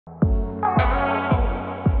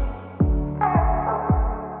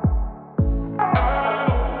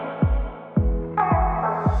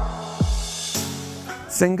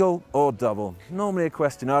Single or double? Normally a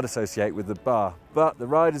question I'd associate with the bar, but the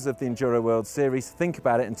riders of the Enduro World Series think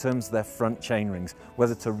about it in terms of their front chainrings,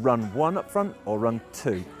 whether to run one up front or run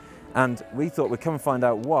two. And we thought we'd come and find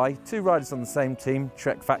out why two riders on the same team,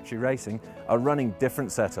 Trek Factory Racing, are running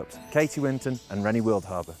different setups, Katy Winton and Rene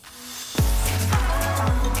Wildhaber.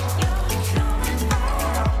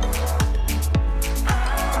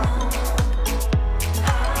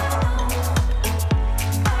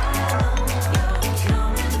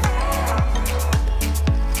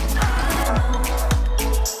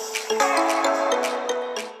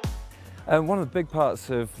 One of the big parts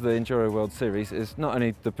of the Enduro World Series is not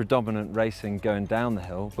only the predominant racing going down the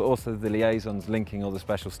hill, but also the liaisons linking all the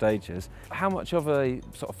special stages. How much of a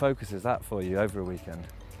sort of focus is that for you over a weekend?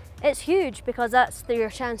 It's huge because that's your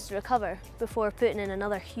chance to recover before putting in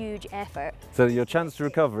another huge effort. So your chance to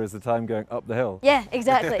recover is the time going up the hill? Yeah,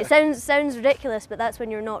 exactly. It sounds ridiculous, but that's when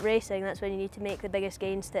you're not racing. That's when you need to make the biggest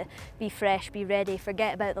gains to be fresh, be ready,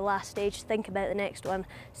 forget about the last stage, think about the next one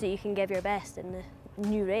so you can give your best in the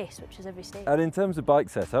new race, which is every stage. And in terms of bike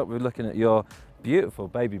setup, we're looking at your beautiful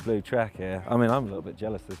baby blue track here. I mean, I'm a little bit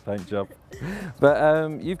jealous of this paint job. But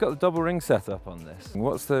you've got the double ring setup on this.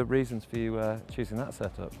 What's the reasons for you choosing that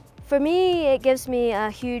setup? For me, it gives me a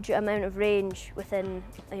huge amount of range within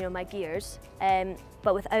my gears,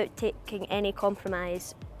 but without taking any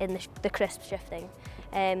compromise in the crisp shifting.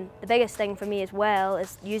 The biggest thing for me as well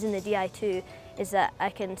is using the Di2 is that I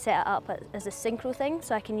can set it up as a synchro thing,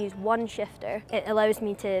 so I can use one shifter. It allows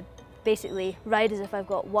me to basically ride as if I've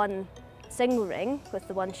got one single ring with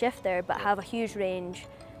the one shifter, but have a huge range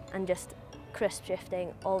and just crisp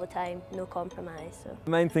shifting all the time, no compromise. So.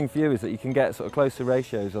 The main thing for you is that you can get sort of closer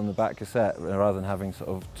ratios on the back cassette rather than having sort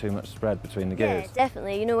of too much spread between the gears. Yeah,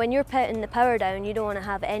 definitely. When you're putting the power down, you don't want to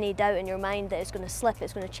have any doubt in your mind that it's going to slip,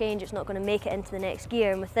 it's going to change, it's not going to make it into the next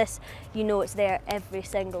gear. And with this, it's there every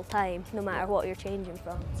single time, no matter what you're changing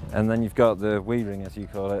from. And then you've got the wee ring, as you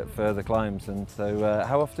call it, for the climbs. And so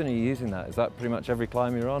how often are you using that? Is that pretty much every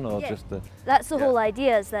climb you're on, or just the... That's the whole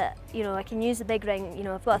idea, is that, I can use the big ring.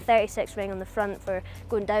 I've got a 36 ring on the front for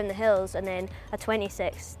going down the hills, and then a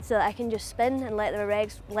 26, so that I can just spin and let the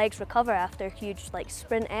legs recover after huge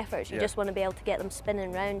sprint efforts. You just want to be able to get them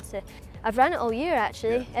spinning round. So I've ran it all year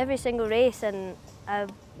actually, every single race, and I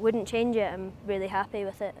wouldn't change it. I'm really happy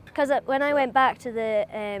with it. Because when I went back to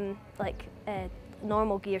the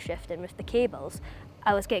normal gear shifting with the cables,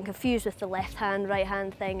 I was getting confused with the left hand, right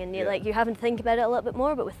hand thing, and you're having to think about it a little bit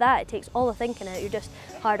more, but with that it takes all the thinking out. You're just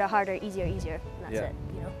harder, easier, and that's it.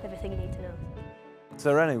 Everything you need to know.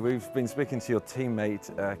 So Rene, we've been speaking to your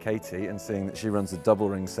teammate Katy and seeing that she runs a double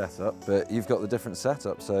ring setup, but you've got the different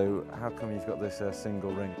setup, so how come you've got this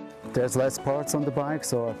single ring? There's less parts on the bike,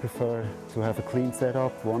 so I prefer to have a clean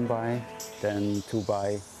setup, one by, then two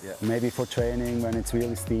by. Maybe for training when it's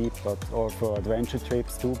really steep, or for adventure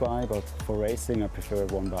trips, two by, but for racing I prefer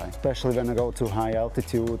one by. Especially when I go to high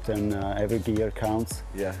altitude, and every gear counts.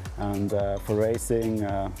 And for racing,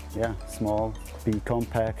 small, be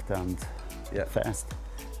compact and fast.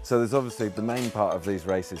 So there's obviously the main part of these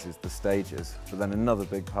races is the stages, but then another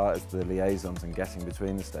big part is the liaisons and getting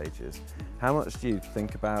between the stages. How much do you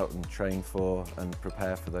think about and train for and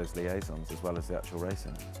prepare for those liaisons as well as the actual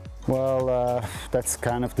racing? Well, that's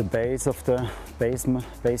kind of the base of the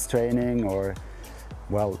base training, or,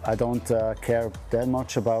 well, I don't care that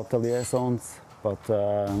much about the liaisons, but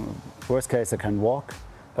worst case I can walk.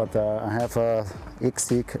 But I have a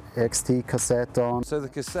XT cassette on. So the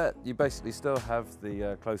cassette, you basically still have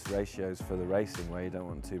the close ratios for the racing where you don't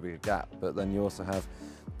want too big a gap, but then you also have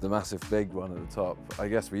the massive big one at the top. I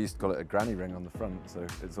guess we used to call it a granny ring on the front, so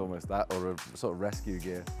it's almost that, or a sort of rescue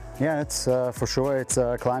gear. Yeah, it's for sure, it's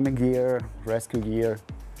a climbing gear, rescue gear.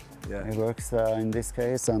 It works in this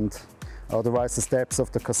case, and otherwise the steps of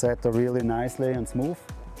the cassette are really nicely and smooth.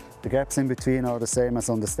 The gaps in between are the same as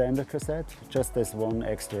on the standard cassette, just this one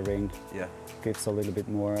extra ring. Gives a little bit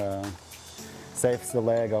more, saves the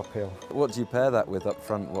leg uphill. What do you pair that with up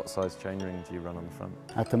front? What size chain ring do you run on the front?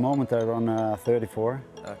 At the moment I run a 34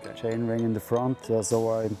 chain ring in the front,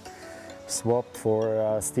 so I swap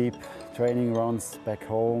for steep training runs back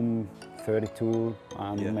home, 32,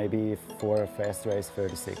 and maybe for a fast race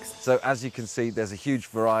 36. So as you can see, there's a huge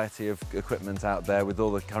variety of equipment out there with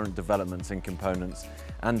all the current developments and components,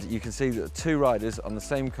 and you can see that two riders on the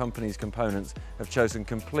same company's components have chosen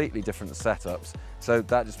completely different setups, so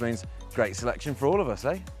that just means great selection for all of us,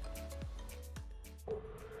 eh?